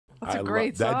That's a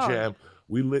great song. That jam.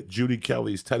 We lit Judy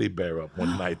Kelly's teddy bear up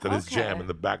one night to this jam in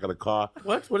the back of the car.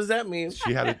 What does that mean?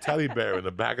 She had a teddy bear in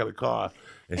the back of the car,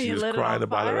 and she was crying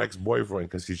about her ex-boyfriend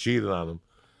because she cheated on him.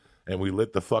 And we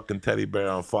lit the fucking teddy bear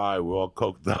on fire. We're all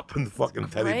coked up, and the fucking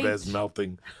teddy bear's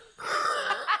melting.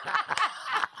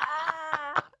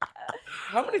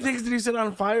 How many things did you set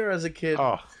on fire as a kid?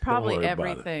 Oh, probably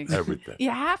everything. Everything. You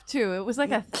have to. It was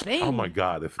like a thing. Oh my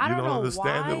God! If you don't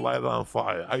understand it, light it on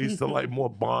fire. I used to light more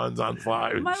bonds on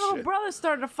fire. My little brother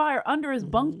started a fire under his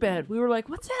bunk bed. We were like,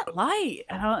 "What's that light?"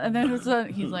 And then he's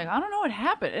like, "I don't know what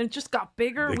happened." And it just got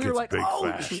bigger. We were like,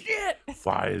 "Oh shit!"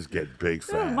 Fires get big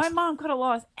fast. My mom could have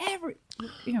lost every.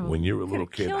 When you were a little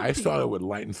kid, I started with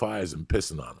lighting fires and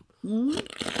pissing on them.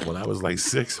 When I was like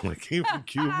 6, when I came from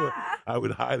Cuba, I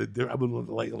would hide I would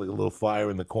light like a little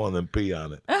fire in the corner and pee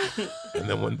on it. And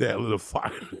then one day I lit a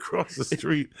fire across the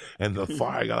street, and the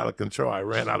fire got out of control. I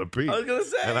ran out of pee. I was gonna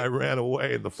say, and I ran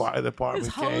away, and the fire department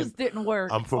His came. hose didn't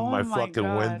work. I'm from my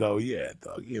fucking window. Yeah,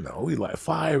 dog, you know, we light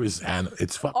fire it's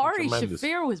fucking Ari tremendous.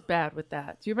 Shaffir was bad with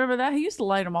that. Do you remember that? He used to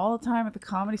light them all the time at the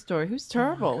Comedy Store. He was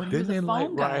terrible when he was a phone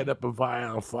Didn't they guy. riot up a fire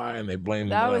on fire, and they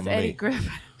blamed That it was on Eddie me?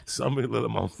 Griffin. Somebody lit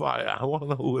him on fire. I want to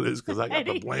know who it is because I got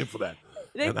the blame for that.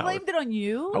 They blamed it on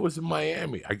you? I was in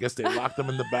Miami. I guess they locked him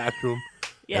in the bathroom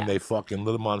and they fucking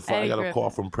lit him on fire. Eddie I got a Griffin. call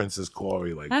from Princess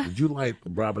Corey like, did you light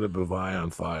Robert Bavai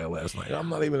on fire last night? I'm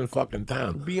not even in fucking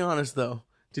town. Be honest, though.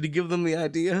 Did he give them the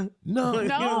idea? No.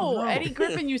 No. Eddie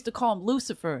Griffin used to call him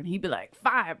Lucifer, and he'd be like,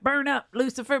 "Fire, burn up,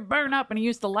 Lucifer, burn up." And he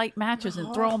used to light matches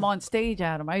and throw them on stage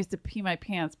at him. I used to pee my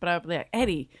pants, but I'd be like,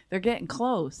 "Eddie, they're getting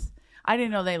close." I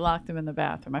didn't know they locked him in the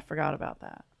bathroom. I forgot about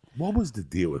that. What was the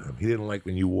deal with him? He didn't like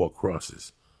when you wore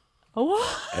crosses.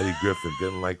 What? Eddie Griffin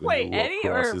didn't like when you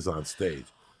wore crosses on stage.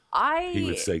 He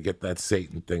would say, "Get that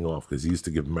Satan thing off," because he used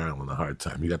to give Marilyn a hard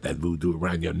time. You got that voodoo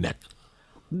around your neck.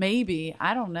 Maybe.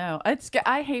 I don't know.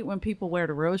 I hate when people wear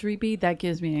the rosary bead. That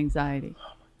gives me anxiety.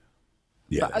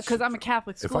 Yeah, because I'm a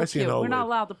Catholic school kid. We're not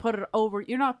allowed to put it over.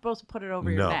 You're not supposed to put it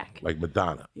over your neck. Like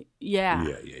Madonna. Yeah.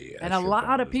 And a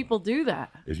lot of people do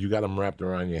that. If you got them wrapped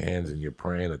around your hands and you're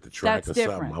praying at the track or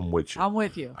something, I'm with you. I'm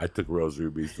with you. I took rosary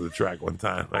beads to the track one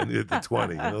time. I needed the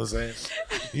 20. You know what I'm saying?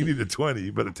 You need the 20.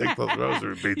 You better take those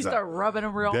rosary beads out. You start rubbing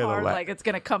them real hard like it's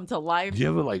going to come to life. Do you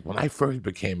ever, like, when I first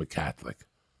became a Catholic,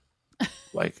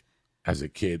 like, as a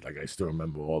kid, like, I still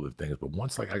remember all the things, but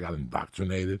once, like, I got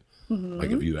indoctrinated,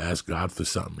 like, if you ask God for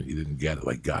something and you didn't get it,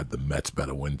 like, God, the Mets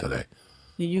better win today.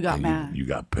 You got mad. You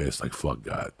got pissed, like, fuck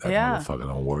God. That motherfucker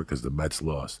don't work because the Mets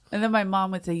lost. And then my mom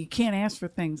would say, "You can't ask for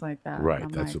things like that." Right,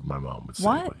 that's what my mom would say.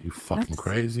 What? You fucking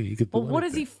crazy? You could do what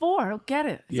is he for? I don't get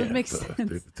it. It doesn't make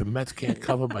sense. The Mets can't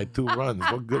cover by 2 runs.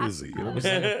 What good is he? You know what I'm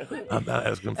saying? I'm not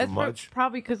asking for much.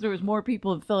 Probably because there was more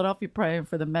people in Philadelphia praying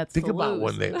for the Mets Think to about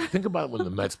lose. Think about when the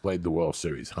Mets played the World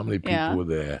Series. How many people were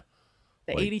there?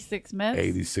 The 86 Mets?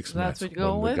 86 Mets. That's what you're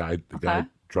going with? The guy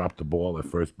dropped the ball at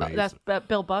first base. That's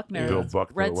Bill Buckner. Bill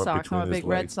Buckner. Red Sox. I'm a big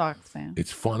Red Sox fan.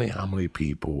 It's funny how many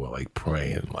people were like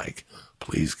praying, like,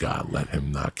 please God, let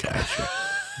him not catch it.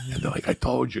 And they're like, I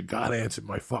told you, God answered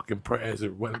my fucking prayers.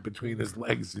 It went between his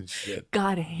legs and shit.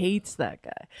 God hates that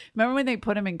guy. Remember when they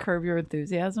put him in Curb Your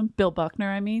Enthusiasm? Bill Buckner,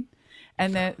 I mean.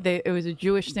 And then it was a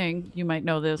Jewish thing, you might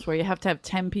know this, where you have to have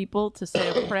 10 people to say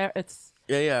a prayer. It's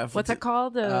what's it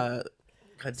called?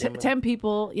 10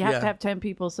 people. You have to have 10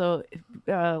 people. So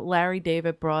Larry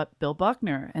David brought Bill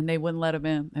Buckner, and they wouldn't let him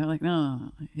in. They were like,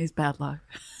 no, he's bad luck.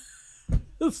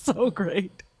 It's so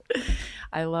great.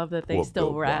 I love that they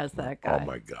still razz that guy. Oh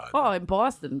my God! Oh, in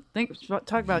Boston,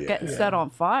 talk about getting set on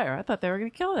fire. I thought they were going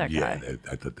to kill that guy. Yeah,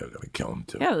 I thought they were going to kill him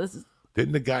too. Yeah,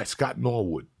 Didn't the guy Scott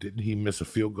Norwood? Didn't he miss a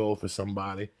field goal for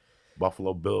somebody,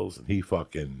 Buffalo Bills, and he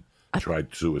fucking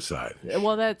tried suicide?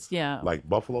 Well, that's like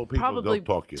Buffalo people probably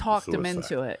they'll talked him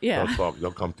into it. Yeah,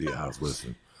 they'll come to your house.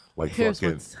 Listen, like Here's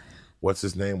fucking what's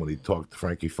his name when he talked to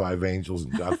Frankie Five Angels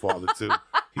and Godfather 2?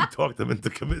 He talked them into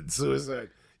committing suicide.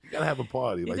 You gotta have a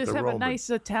party, like just the have Romans. a nice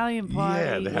Italian party.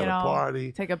 Yeah, they had a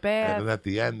party, take a bath, and then at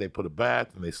the end they put a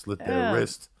bath and they slit their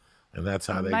wrist, and that's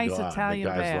how they go out. Italian the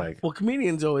guy's bath. like, well,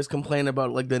 comedians always complain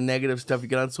about like the negative stuff you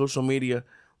get on social media.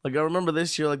 Like I remember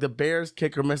this year, like the Bears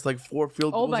kicker missed like 4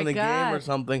 field goals in a game or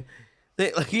something.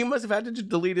 He must have had to just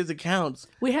delete his accounts.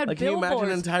 We had like, can you imagine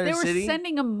an entire They were city?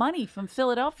 sending him money from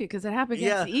Philadelphia because it happened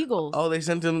against the Eagles. Oh, they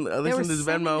sent him. They sent his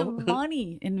Venmo. Him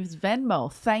money in his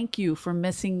Venmo. Thank you for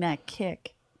missing that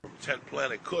kick. 10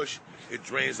 Planet Kush, it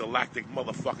drains the lactic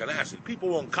motherfucking acid. People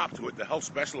won't cop to it. The health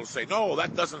specialists say, no,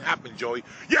 that doesn't happen, Joey.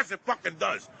 Yes, it fucking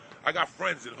does. I got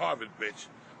friends at Harvard, bitch.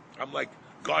 I'm like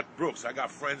Garth Brooks. I got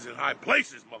friends in high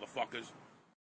places, motherfuckers.